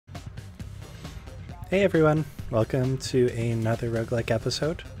Hey everyone, welcome to another roguelike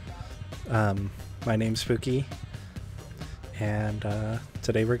episode. My name's Spooky, and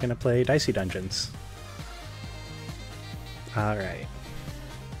today we're gonna play Dicey Dungeons. Alright.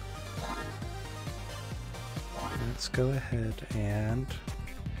 Let's go ahead and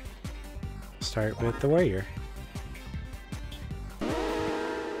start with the warrior.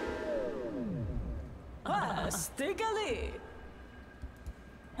 Stickily.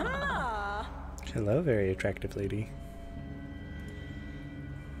 Hello, very attractive lady.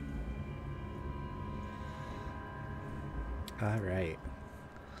 Alright.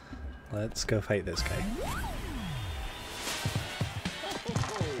 Let's go fight this guy.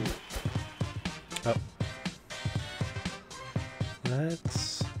 Oh.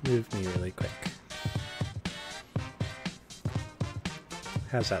 Let's move me really quick.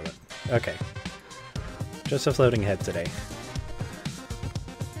 How's that look? Okay. Just a floating head today.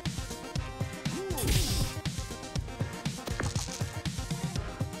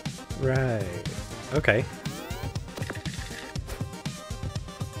 Right. Okay.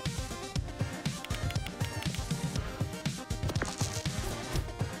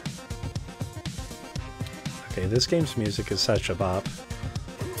 Okay, this game's music is such a bop.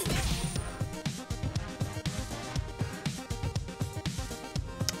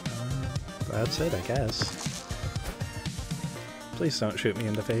 That's it, I guess. Please don't shoot me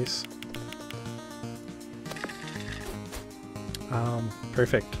in the face.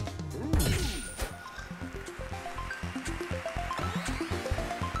 Perfect.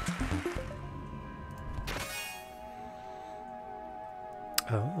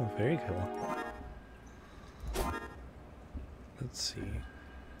 Oh, very cool. Let's see.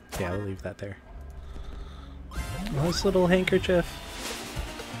 Yeah, we'll leave that there. Oh, this little handkerchief.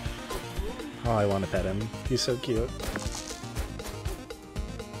 Oh, I want to pet him. He's so cute.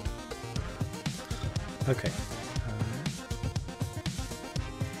 Okay.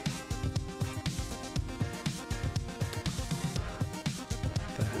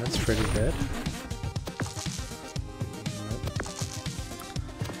 That's pretty good.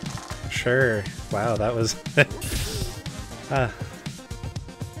 Sure. Wow, that was...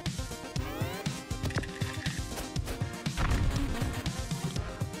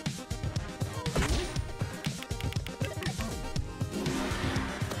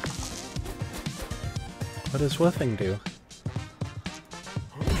 What does woofing do?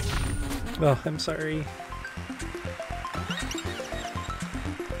 Oh, I'm sorry.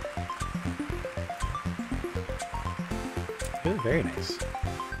 Ooh, very nice.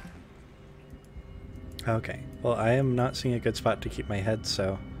 Okay, well I am not seeing a good spot to keep my head,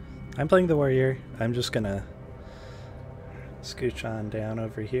 so I'm playing the warrior. I'm just gonna scooch on down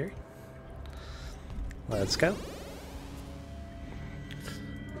over here. Let's go.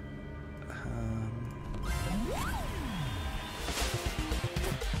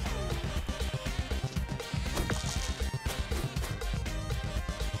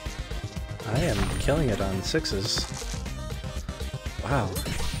 I am killing it on sixes. Wow.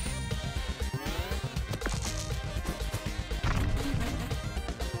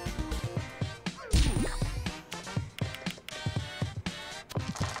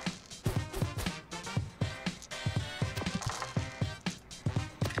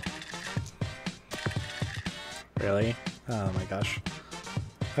 Really? Oh my gosh.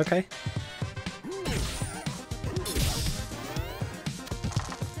 Okay.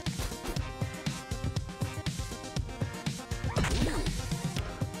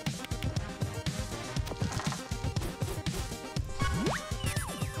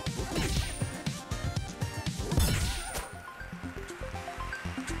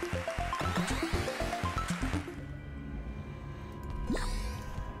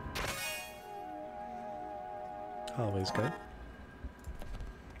 Always good.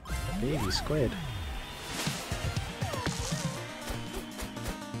 Baby squid.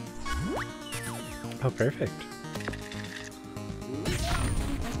 Oh, perfect.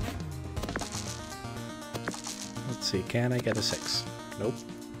 Let's see, can I get a 6? Nope.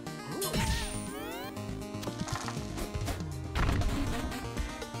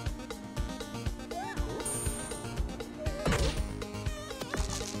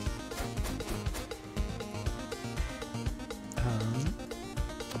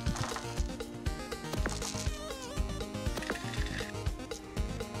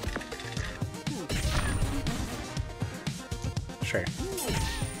 Sure.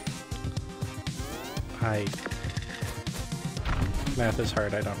 Math is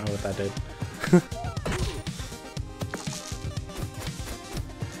hard, I don't know what that did.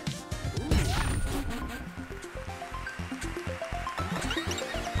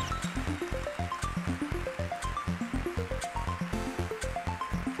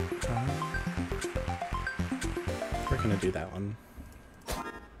 not gonna do that one.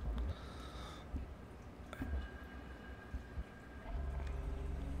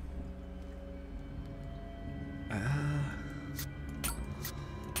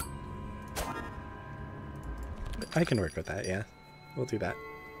 I can work with that, yeah. We'll do that.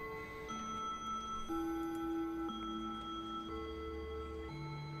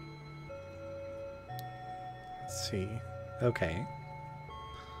 Let's see. Okay.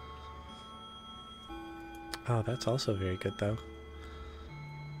 Oh, that's also very good, though.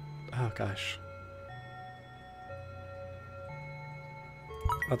 Oh, gosh.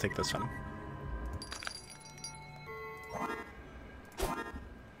 I'll take this one.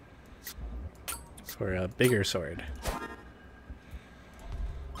 For a bigger sword.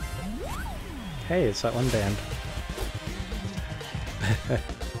 Hey, it's that one band.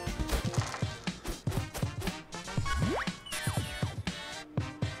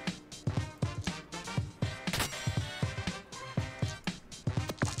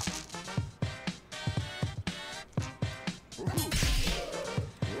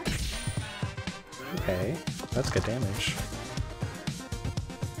 Okay, that's good damage.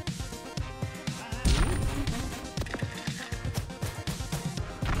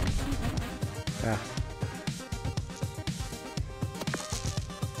 Ah.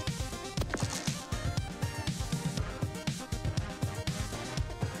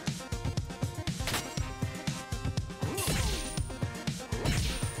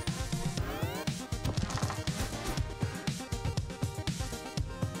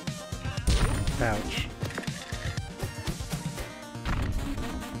 Ouch.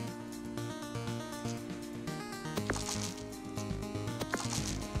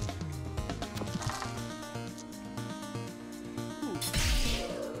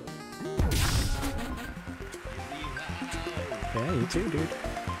 Yeah, you too, dude.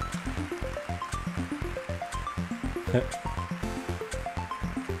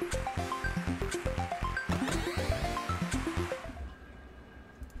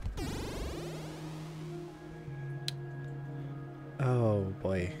 Oh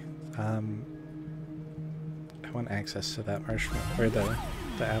boy. I want access to that marshmallow or the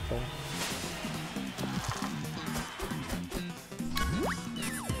apple.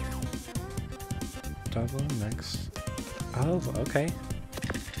 Double next. Oh, okay.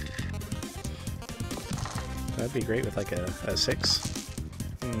 That'd be great with like a 6.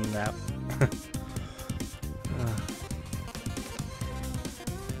 No.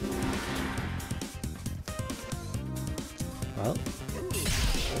 Well,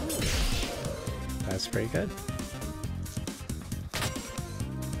 that's pretty good.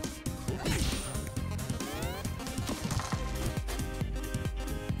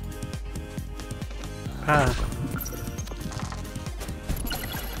 Ah.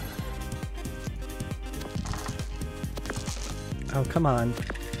 Oh, come on.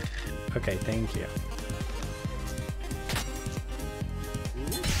 Okay, thank you.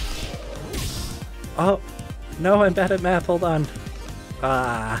 Oh, no, I'm bad at math. Hold on.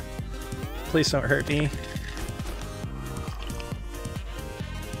 Ah. Please don't hurt me.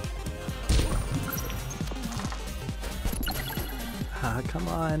 Ah, come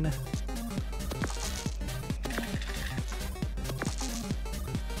on.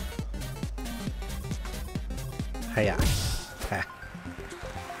 Hiya. Ha.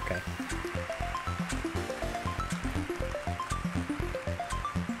 Okay.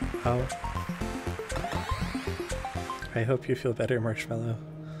 Oh. I hope you feel better, Marshmallow.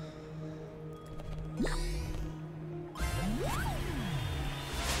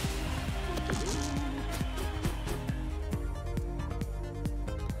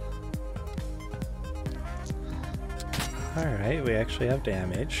 Alright, we actually have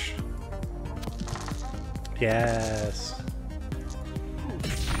damage. Yes.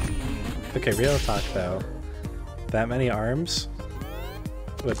 Okay, real talk though. That many arms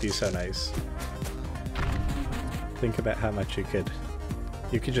would be so nice. Think about how much you could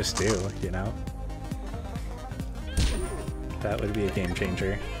just do, you know? That would be a game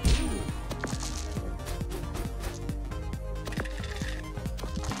changer.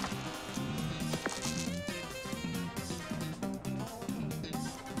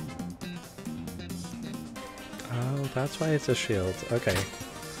 Oh, that's why it's a shield. Okay.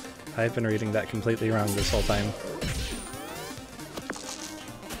 I've been reading that completely wrong this whole time.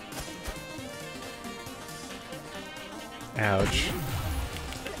 Ouch.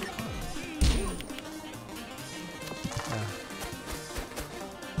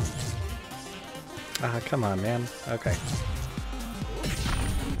 Ah, come on, man. Okay.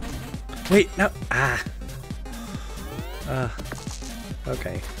 Wait, no! Ah!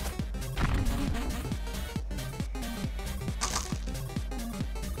 Okay.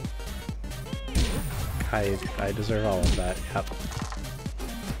 I deserve all of that. Yep.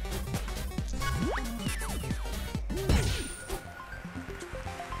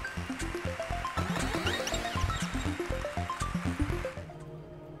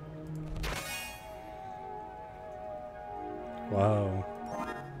 Whoa.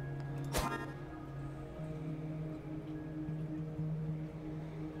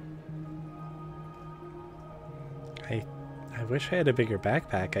 I wish I had a bigger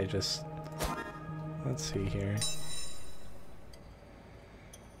backpack. Let's see here.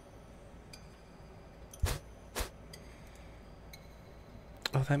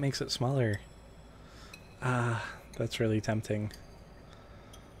 Oh, that makes it smaller. Ah, that's really tempting.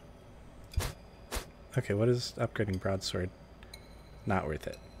 Okay, what is upgrading broadsword? Not worth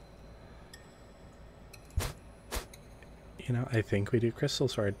it. You know, I think we do crystal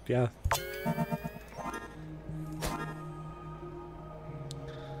sword, yeah.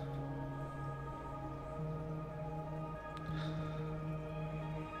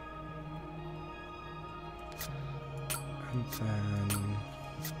 And then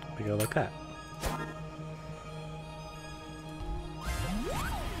we go like that.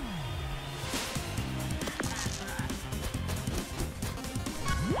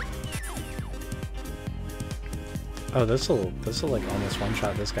 Oh, this'll like almost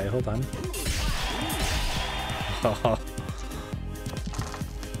one-shot this guy. Hold on. Oh.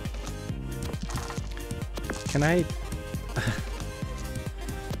 Can I?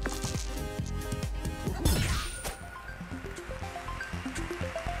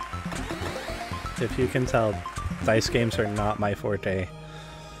 If you can tell, dice games are not my forte.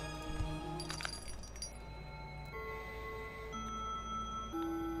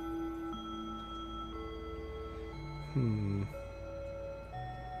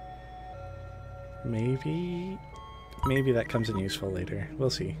 Maybe that comes in useful later. We'll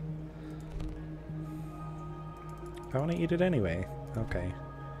see. I want to eat it anyway. Okay.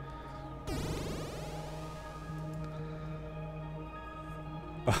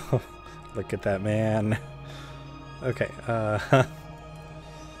 Oh, look at that man. Okay,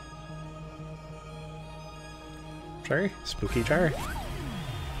 Sure, spooky jar.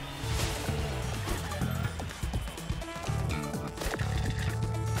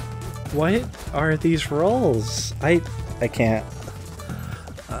 What are these rolls? I can't.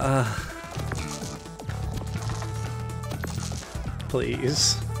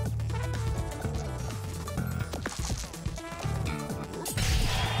 Please.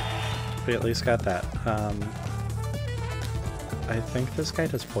 We at least got that. I think this guy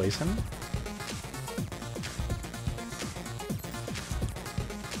does poison.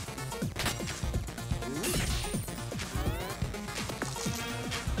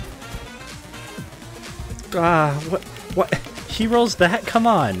 What? He rolls that? Come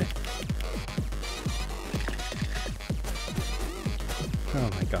on! Oh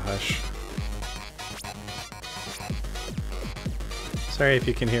my gosh. Sorry if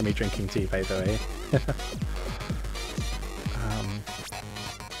you can hear me drinking tea, by the way.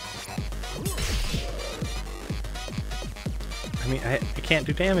 I mean, I can't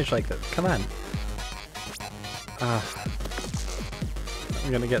do damage like that. Come on. I'm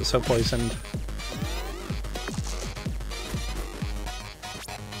gonna get so poisoned.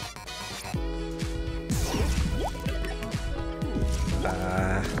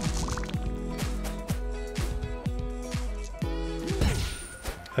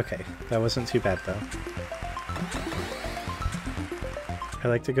 Okay, that wasn't too bad though. I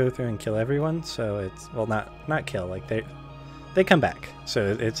like to go through and kill everyone, so it's, well, not kill, like they come back.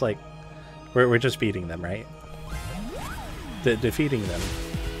 So it's like we're just beating them, right? Defeating them.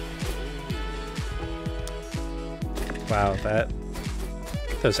 Wow,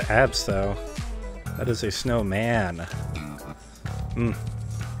 those abs though. That is a snowman.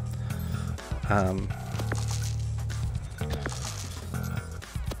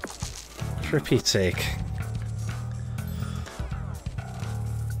 For Pete's sake.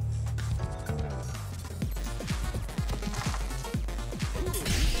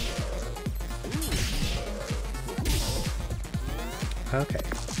 Okay,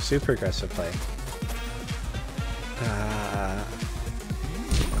 super aggressive play.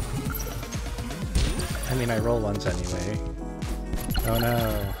 I mean, I roll ones anyway. Oh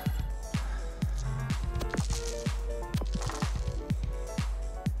no.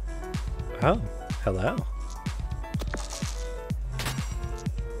 Oh, hello.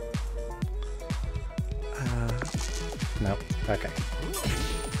 Nope. Okay.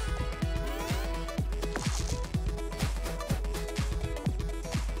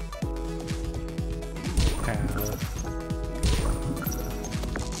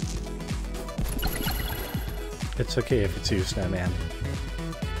 It's okay if it's you, Snowman.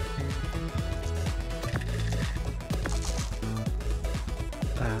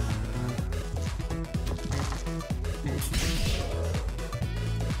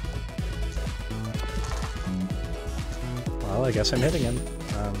 Well, I guess I'm hitting him.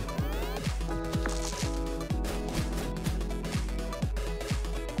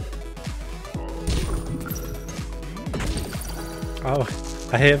 Oh,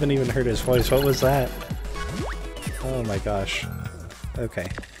 I haven't even heard his voice. What was that? Oh my gosh. Okay.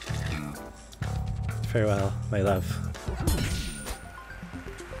 Farewell, my love.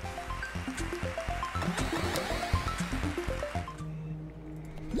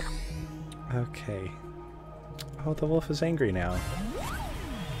 Okay. Oh, the wolf is angry now.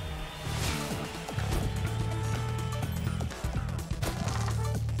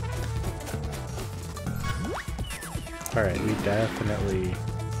 Alright, we definitely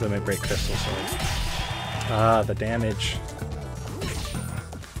limit break Crystal Sword. Ah, the damage.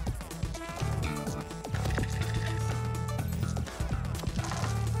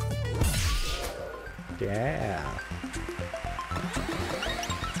 Yeah.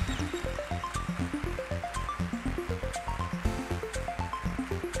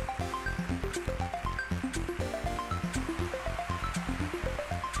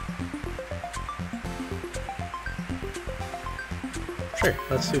 Sure,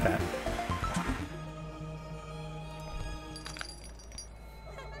 let's do that.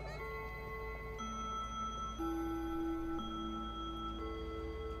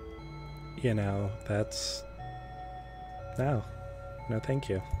 You know, that's... No. No, thank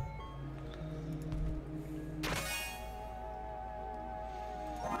you.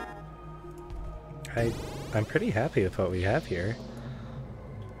 I'm pretty happy with what we have here.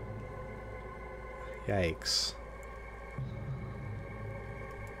 Yikes.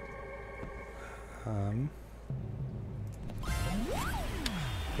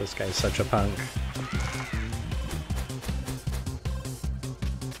 This guy's such a punk.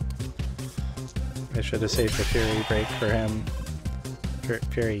 I should have saved the Fury break for him.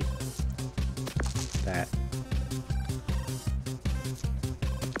 Fury. That.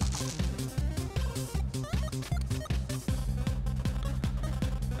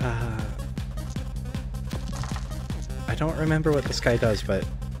 I don't remember what this guy does, but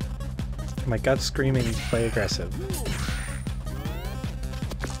my gut's screaming, play aggressive.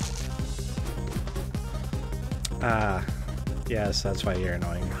 Ah, yes, that's why you're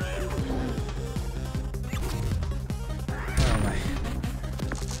annoying. Oh my.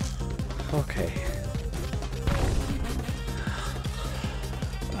 Okay.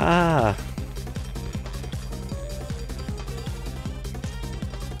 Ah.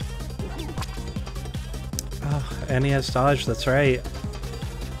 Oh, and he has dodge, that's right.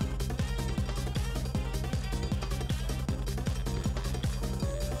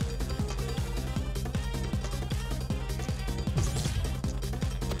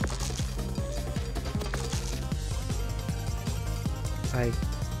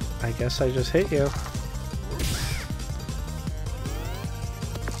 I guess I just hit you.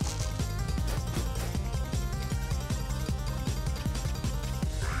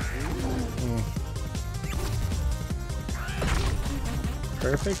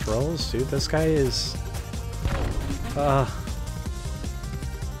 Perfect rolls, dude. This guy is...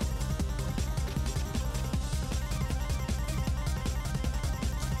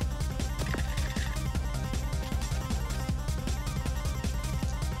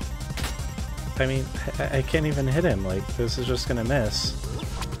 I mean, I can't even hit him. Like, this is just gonna miss.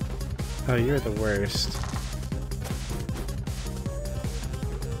 Oh, you're the worst.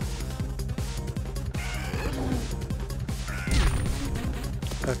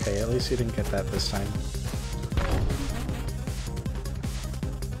 Okay, at least you didn't get that this time.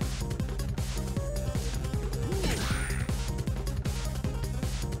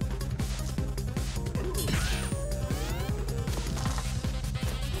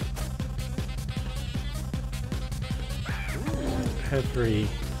 Every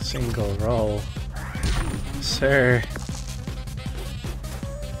single roll, sir.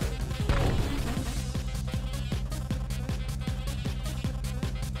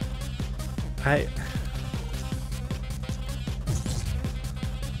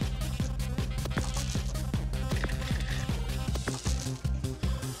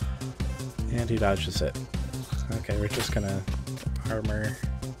 And he dodges it. Okay, we're just gonna armor.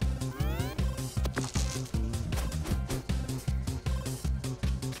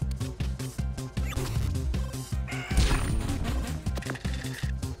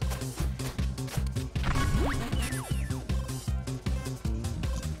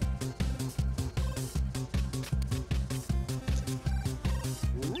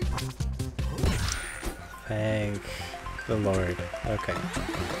 Thank the Lord. Okay.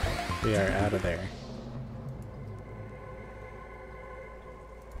 We are out of there.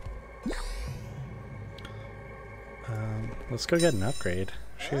 Let's go get an upgrade.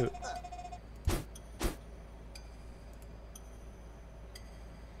 Shoot.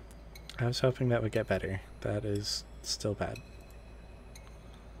 I was hoping that would get better. That is still bad.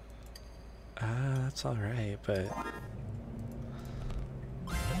 That's alright, but...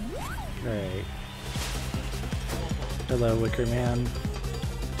 Alright. Hello, Wicker Man.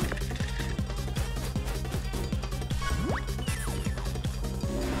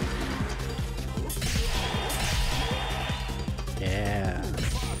 Yeah.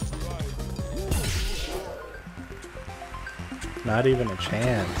 Not even a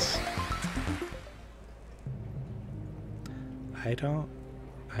chance. I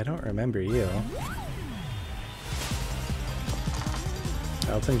don't remember you.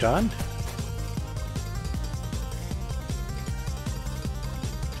 Elton John?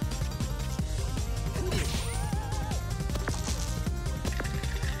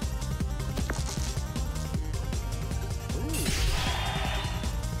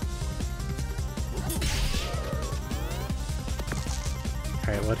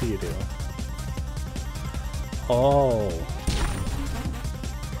 Alright, what do you do? Oh.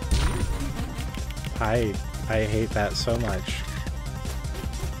 I hate that so much.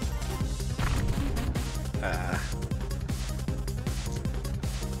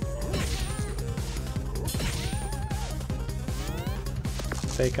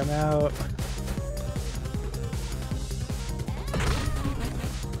 Take him out.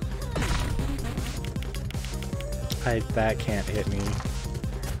 That can't hit me.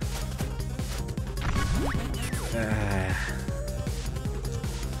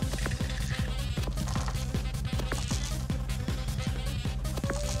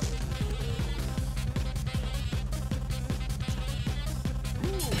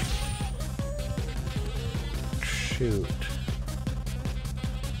 Shoot.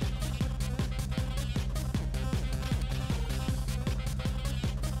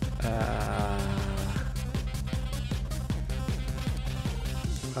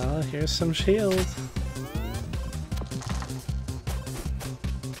 Well, here's some shield.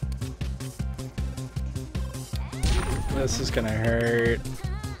 This is gonna hurt.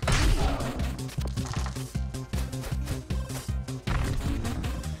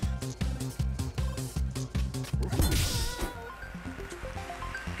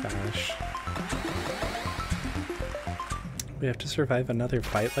 Gosh. We have to survive another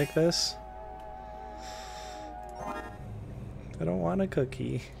fight like this? I don't want a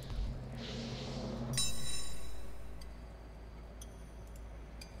cookie.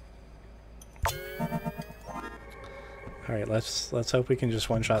 Alright, let's hope we can just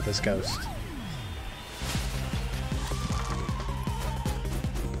one-shot this ghost.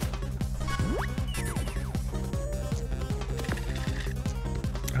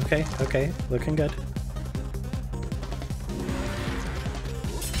 Okay, okay, looking good.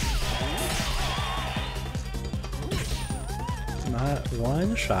 Not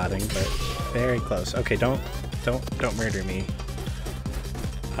one-shotting, but very close. Okay, don't murder me.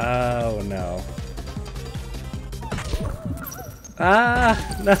 Oh no. Ah,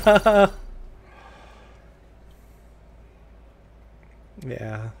 no.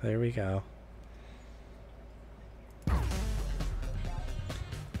 Yeah, there we go.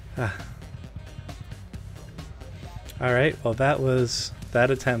 Alright, well that was that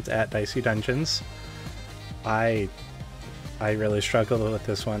attempt at Dicey Dungeons. I really struggled with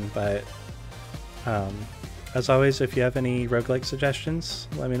this one, but as always, if you have any roguelike suggestions,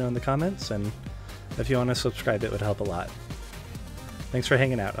 let me know in the comments, and if you want to subscribe, it would help a lot. Thanks for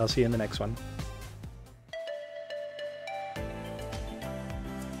hanging out. I'll see you in the next one.